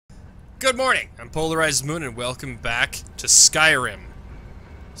Good morning, I'm PolarizedMoon and welcome back to Skyrim.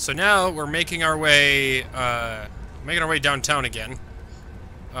 So now we're making our way downtown again.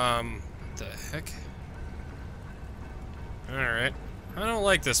 What the heck? Alright. I don't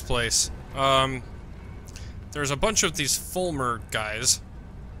like this place. There's a bunch of these Fulmer guys.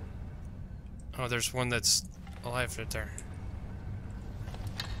 Oh, there's one that's alive right there.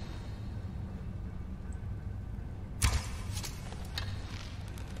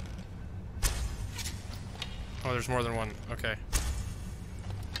 Oh, there's more than one. Okay.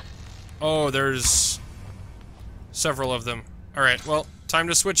 Oh, there's several of them. Alright, well, time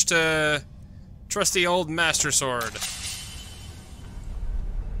to switch to trusty old Master Sword.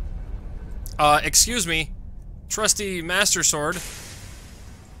 Excuse me. Trusty Master Sword.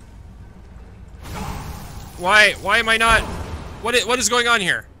 Why am I not... What is going on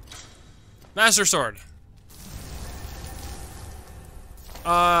here? Master Sword.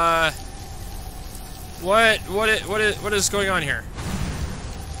 What is going on here?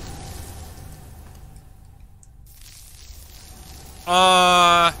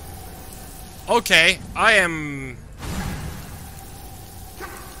 Okay,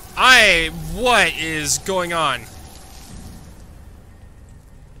 what is going on?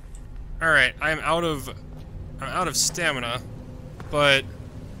 Alright, I'm out of stamina, but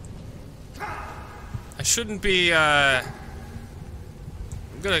I shouldn't be, I'm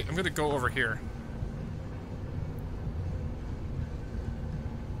gonna go over here.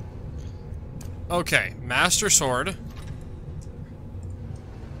 Okay, Master Sword.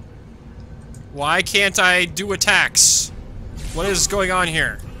 Why can't I do attacks? What is going on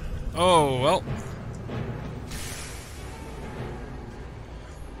here? Oh, well.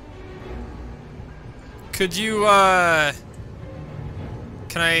 Could you,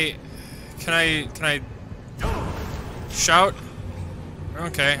 Can I shout?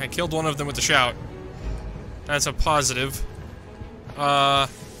 Okay, I killed one of them with the shout. That's a positive.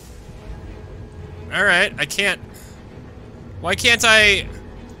 Alright, I can't... Why can't I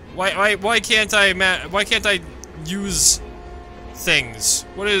use things?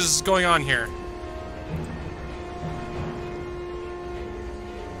 What is going on here?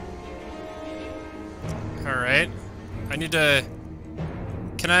 Alright. I need to...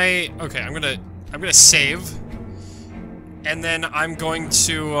 Okay, I'm gonna save. And then I'm going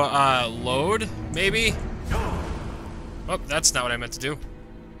to, load, maybe? Oh, that's not what I meant to do.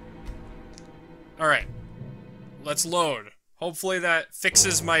 Alright. Let's load. Hopefully that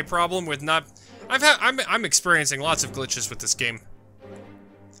fixes my problem with not... I'm experiencing lots of glitches with this game.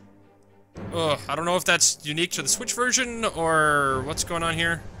 Ugh, I don't know if that's unique to the Switch version, or what's going on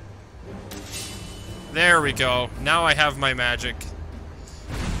here. There we go. Now I have my magic.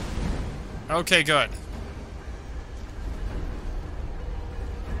 Okay, good.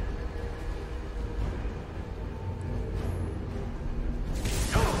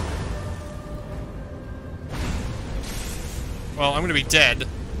 Well, I'm gonna be dead.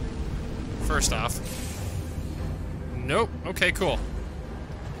 First off. Nope. Okay, cool.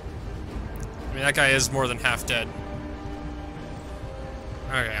 I mean, that guy is more than half dead.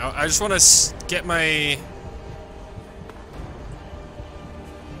 Okay, I just want to get my...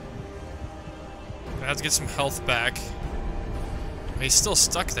 I have to get some health back. He's still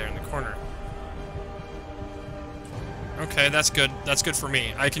stuck there in the corner. Okay, that's good. That's good for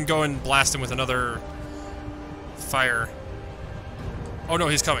me. I can go and blast him with another fire. Oh no,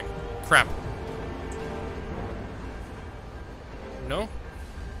 he's coming. Crap. No?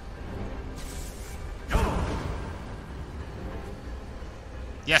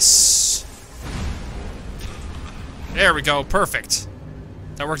 Yes! There we go, perfect.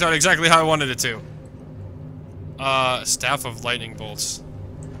 That worked out exactly how I wanted it to. Staff of lightning bolts.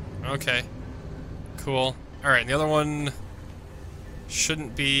 Okay. Cool. Alright, and the other one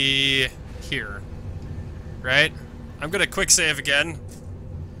shouldn't be here. Right? I'm gonna quick save again.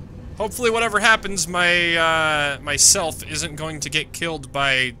 Hopefully whatever happens, my, myself isn't going to get killed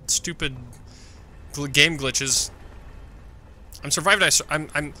by stupid game glitches. I'm survived, I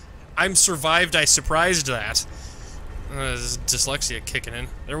surprised that. Dyslexia kicking in.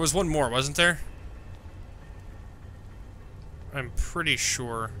 There was one more, wasn't there? I'm pretty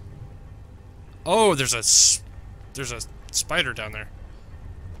sure. Oh, there's a spider down there.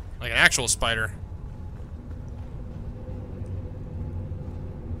 Like an actual spider.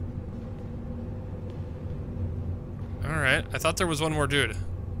 Alright, I thought there was one more dude.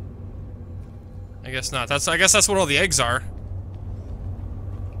 I guess not. I guess that's what all the eggs are.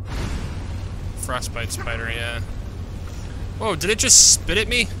 Frostbite spider, yeah. Whoa, did it just spit at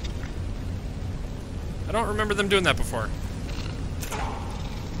me? I don't remember them doing that before.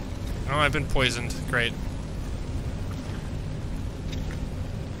 Oh, I've been poisoned. Great.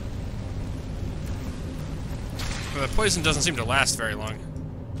 Well, the poison doesn't seem to last very long.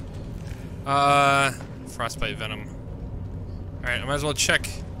 Frostbite venom. Alright, I might as well check.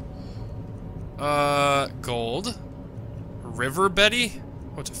 Gold. River Betty?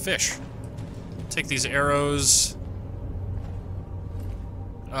 Oh, it's a fish. Take these arrows.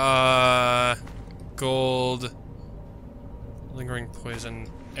 Gold. Lingering poison.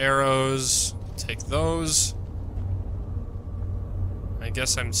 Arrows. Take those. I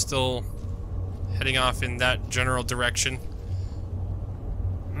guess I'm still heading off in that general direction.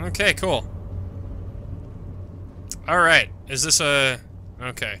 Okay, cool. Alright, is this a...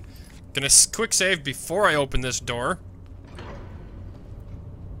 Okay. Gonna quick save before I open this door.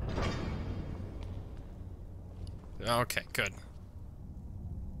 Okay, good.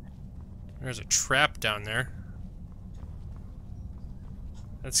 There's a trap down there.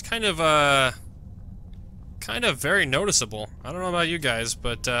 That's kind of very noticeable. I don't know about you guys,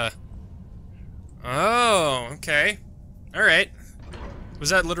 but, oh, okay. Alright. Was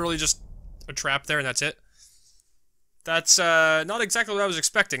that literally just a trap there and that's it? That's, not exactly what I was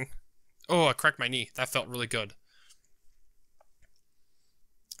expecting. Oh, I cracked my knee. That felt really good.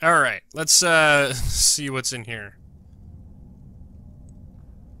 Alright, let's, see what's in here.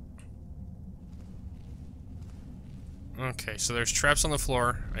 Okay, so there's traps on the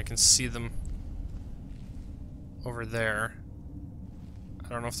floor. I can see them over there. I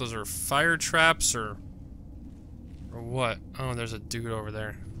don't know if those are fire traps or what. Oh, there's a dude over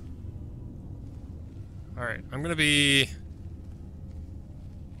there. Alright, I'm gonna be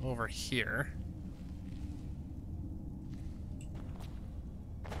over here.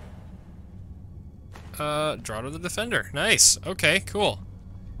 Draw to the defender. Nice. Okay, cool.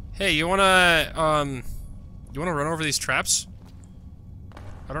 Hey, you wanna run over these traps?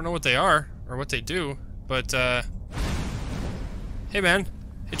 I don't know what they are, or what they do, but, hey man.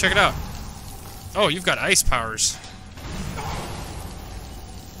 Hey, check it out. Oh, you've got ice powers.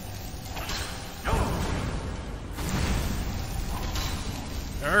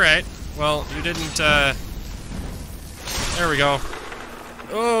 Alright. Well, you didn't, there we go.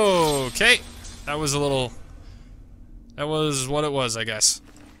 Okay. That was what it was, I guess.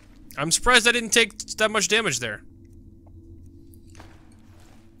 I'm surprised I didn't take that much damage there.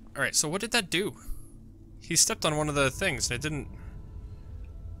 Alright, so what did that do? He stepped on one of the things, and it didn't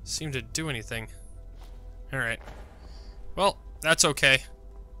seem to do anything. Alright. Well, that's okay.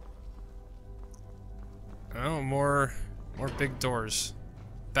 Oh, more big doors.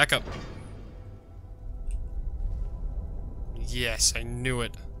 Back up. Yes, I knew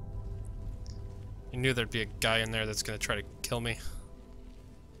it. I knew there'd be a guy in there that's gonna try to kill me.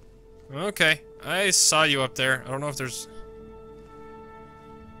 Okay, I saw you up there. I don't know if there's...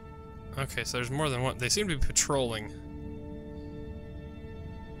 Okay, so there's more than one. They seem to be patrolling.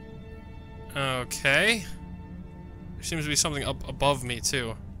 Okay. There seems to be something up above me,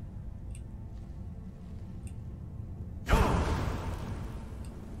 too.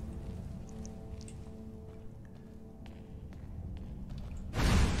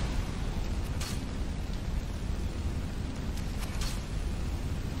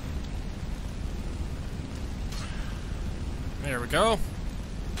 There we go.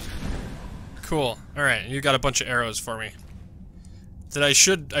 Cool. Alright, you got a bunch of arrows for me. That I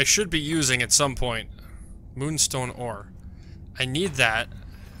should be using at some point. Moonstone ore. I need that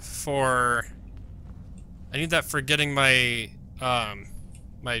for getting my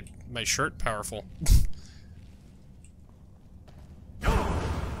my shirt powerful.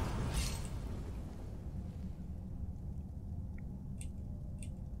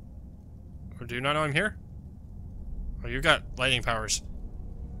 Or do you not know I'm here? Oh, you got lightning powers.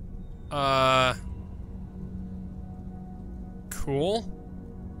 Cool.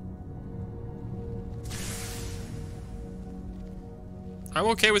 I'm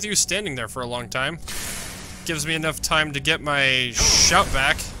okay with you standing there for a long time. Gives me enough time to get my shout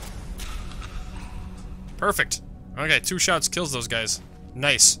back. Perfect. Okay, 2 shots kills those guys.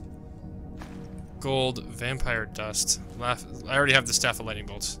 Nice. Gold, vampire dust. I already have the staff of lightning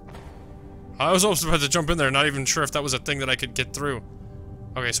bolts. I was almost about to jump in there, not even sure if that was a thing that I could get through.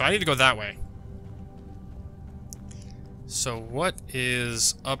 Okay, so I need to go that way. So what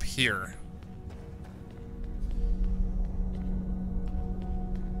is up here?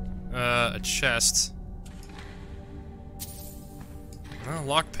 A chest. Oh,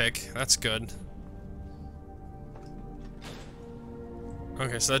 lockpick. That's good.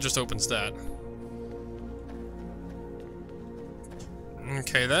 Okay, so that just opens that.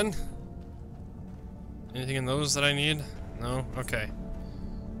 Okay, then. Anything in those that I need? No? Okay.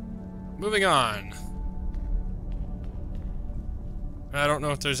 moving on. I don't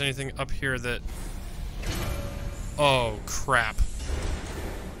know if there's anything up here that... Oh, crap.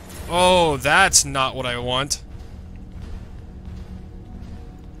 Oh, that's not what I want.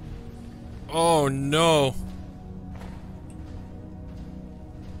 Oh, no.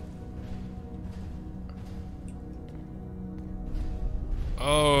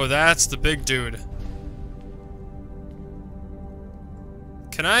 Oh, that's the big dude.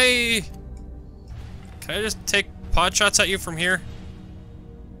 Can I just take pot shots at you from here?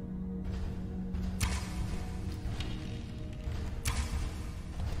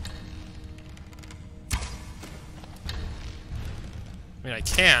 I mean, I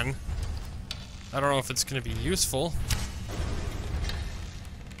can. I don't know if it's gonna be useful.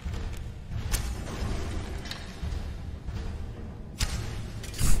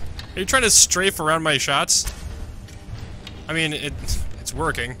 Are you trying to strafe around my shots? I mean, it's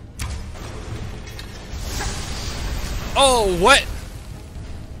working. Oh, what?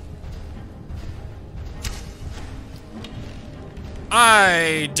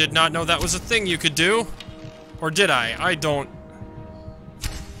 I did not know that was a thing you could do. Or did I? I don't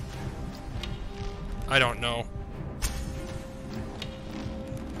know.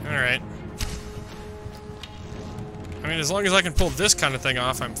 Alright. I mean, as long as I can pull this kind of thing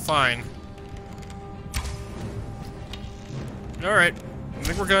off, I'm fine. Alright. I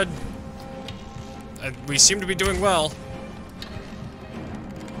think we're good. We seem to be doing well.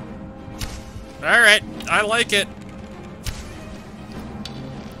 Alright. I like it.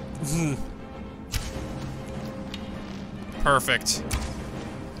 Perfect.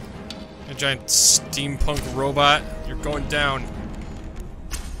 A giant steampunk robot. You're going down.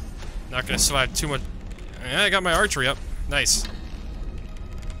 Not gonna survive too much. Yeah, I got my archery up. Nice.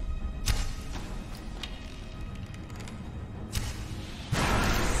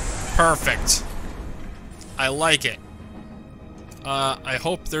 Perfect. I like it. I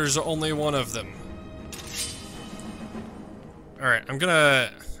hope there's only one of them. Alright, I'm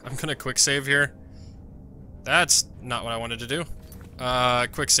gonna quick save here. That's not what I wanted to do.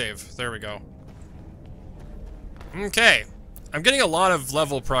 Quick save. There we go. Okay. I'm getting a lot of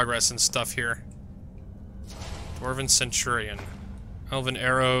level progress and stuff here. Dwarven Centurion. Elven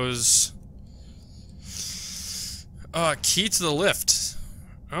arrows. Key to the lift.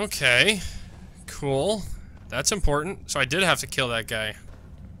 Okay. Cool. That's important. So I did have to kill that guy.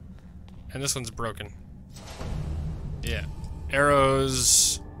 And this one's broken. Yeah.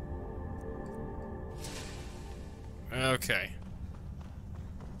 Arrows. Okay.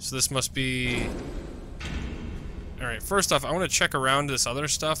 So this must be... Alright, first off, I want to check around this other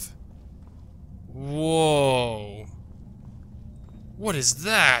stuff. Whoa. What is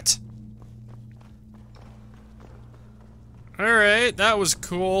that? Alright, that was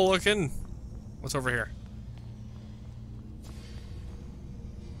cool looking. What's over here?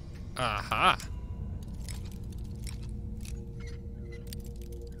 Aha.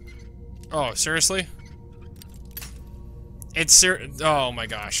 Oh, seriously? It's oh my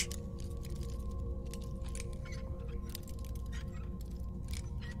gosh.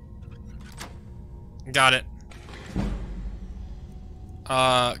 Got it.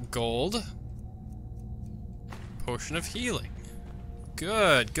 Gold. Potion of healing.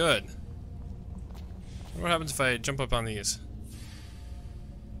 Good, good. What happens if I jump up on these?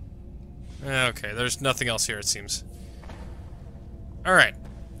 Okay, there's nothing else here, it seems. Alright.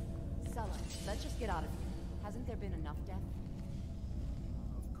 Sulla, let's just get out of here. Hasn't there been enough death?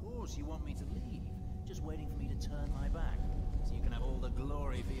 Of course you want me to leave. Just waiting for me to turn my back, so you can have all the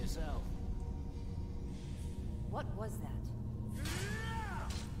glory for yourself. What was that?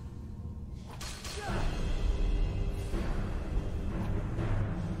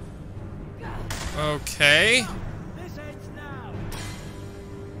 Okay.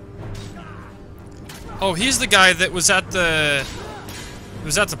 Oh, he's the guy that was at the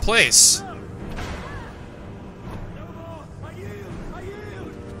place.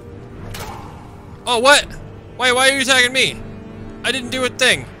 Oh, what? Why are you attacking me? I didn't do a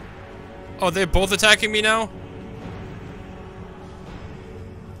thing. Oh, they're both attacking me now?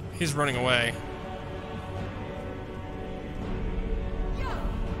 He's running away.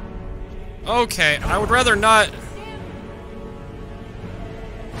 Okay, I would rather not.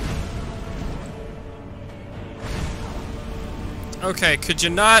 Okay, could you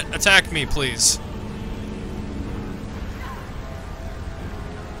not attack me, please?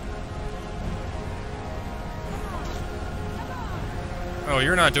 Oh,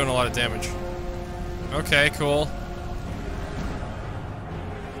 you're not doing a lot of damage. Okay, cool.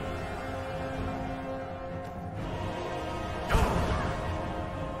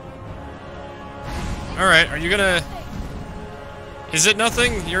 Alright, are you gonna... Is it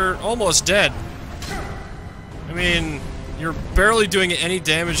nothing? You're almost dead. I mean, you're barely doing any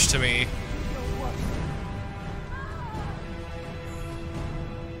damage to me.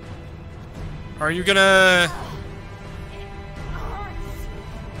 Are you gonna...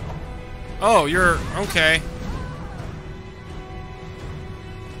 Oh, you're... okay.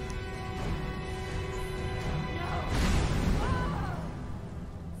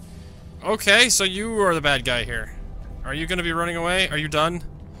 Okay, so you are the bad guy here. Are you gonna be running away? Are you done?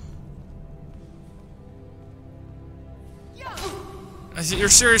 You're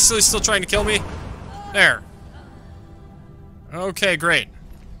seriously still trying to kill me? There. Okay, great.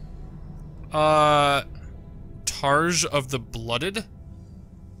 Tarj of the Blooded?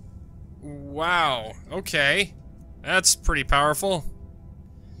 Wow, okay. That's pretty powerful.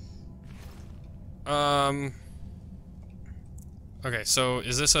 Okay, so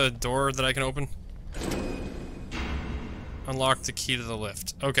is this a door that I can open? Unlock the key to the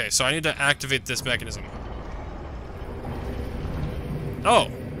lift. Okay, so I need to activate this mechanism.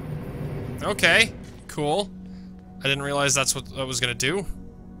 Oh. Okay, cool. I didn't realize that's what I was gonna do.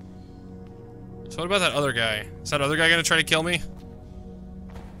 So what about that other guy? Is that other guy gonna try to kill me?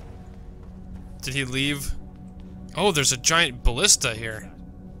 Did he leave? Oh, there's a giant ballista here.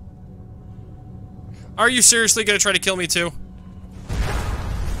 Are you seriously gonna try to kill me too?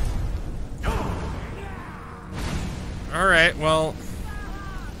 Alright, well...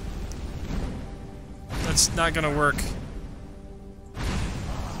 that's not gonna work.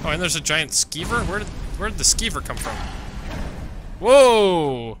 Oh, and there's a giant skeever? Where did the skeever come from?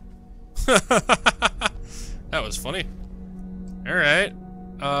 Whoa! That was funny. Alright.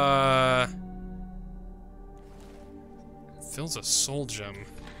 Fills a soul gem.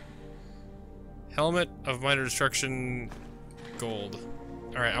 Helmet of Minor Destruction, gold.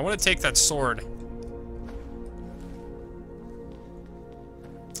 Alright, I want to take that sword.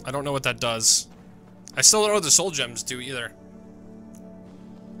 I don't know what that does. I still don't know what the soul gems do either.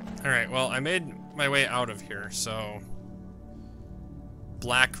 Alright, well, I made my way out of here, so...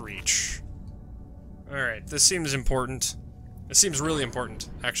 Black Reach. Alright, this seems important. This seems really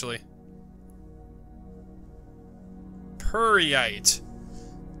important, actually. Puriite.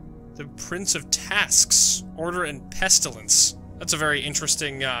 The Prince of Tasks. Order and Pestilence. That's a very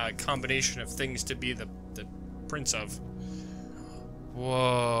interesting combination of things to be the Prince of.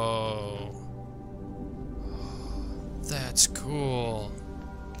 Whoa. That's cool.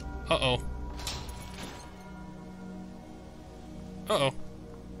 Uh-oh. Uh-oh.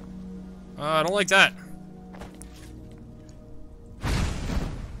 I don't like that.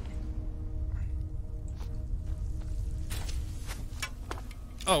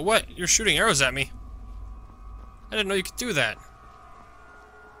 Oh, what? You're shooting arrows at me. I didn't know you could do that.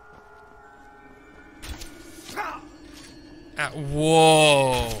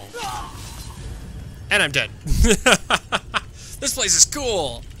 Whoa. And I'm dead. This place is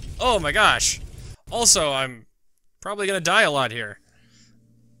cool. Oh my gosh. Also, I'm probably gonna die a lot here.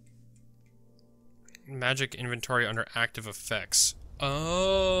 Magic inventory under active effects.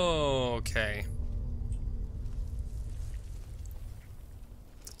 Oh, okay.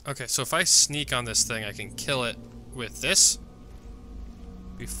 Okay, so if I sneak on this thing, I can kill it with this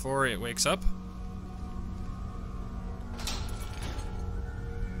before it wakes up.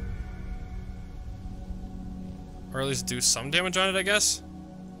 Or at least do some damage on it, I guess.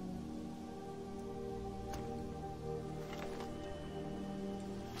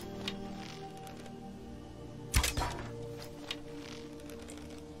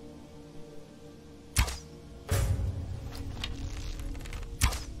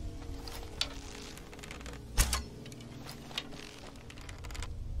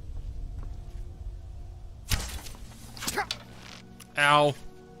 Ow.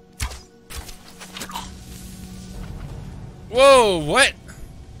 Whoa, what?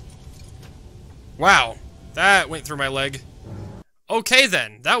 Wow, that went through my leg. Okay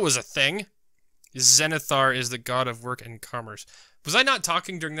then, that was a thing. Zenithar is the god of work and commerce. Was I not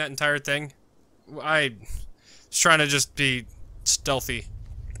talking during that entire thing? I was trying to just be stealthy.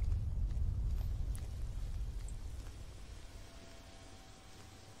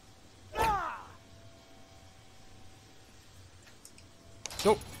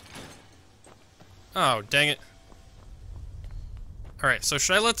 Nope. Oh, dang it. Alright, so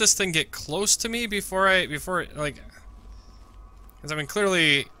should I let this thing get close to me before it, like... Because I mean,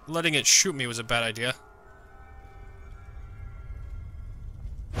 clearly letting it shoot me was a bad idea.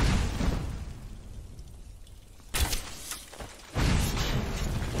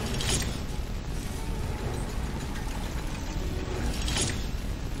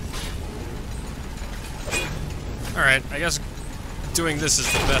 Alright, I guess doing this is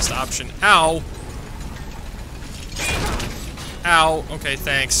the best option. Ow! Ow. Okay,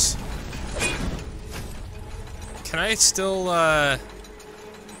 thanks. Can I still,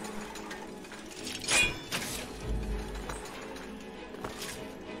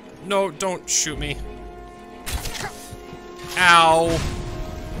 No, don't shoot me. Ow.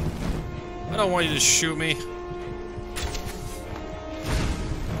 I don't want you to shoot me.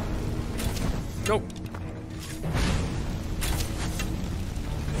 Nope.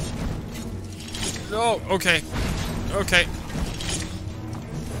 No, okay. Okay.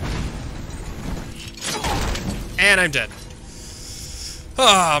 And I'm dead.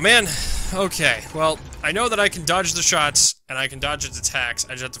 Oh, man. Okay, well, I know that I can dodge the shots, and I can dodge its attacks. I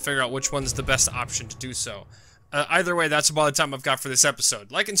just have to figure out which one's the best option to do so. Either way, that's about the time I've got for this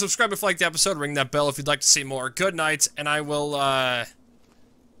episode. Like and subscribe if you liked the episode, ring that bell if you'd like to see more. Good night, and I will, I'll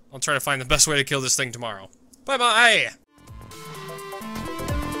try to find the best way to kill this thing tomorrow. Bye-bye!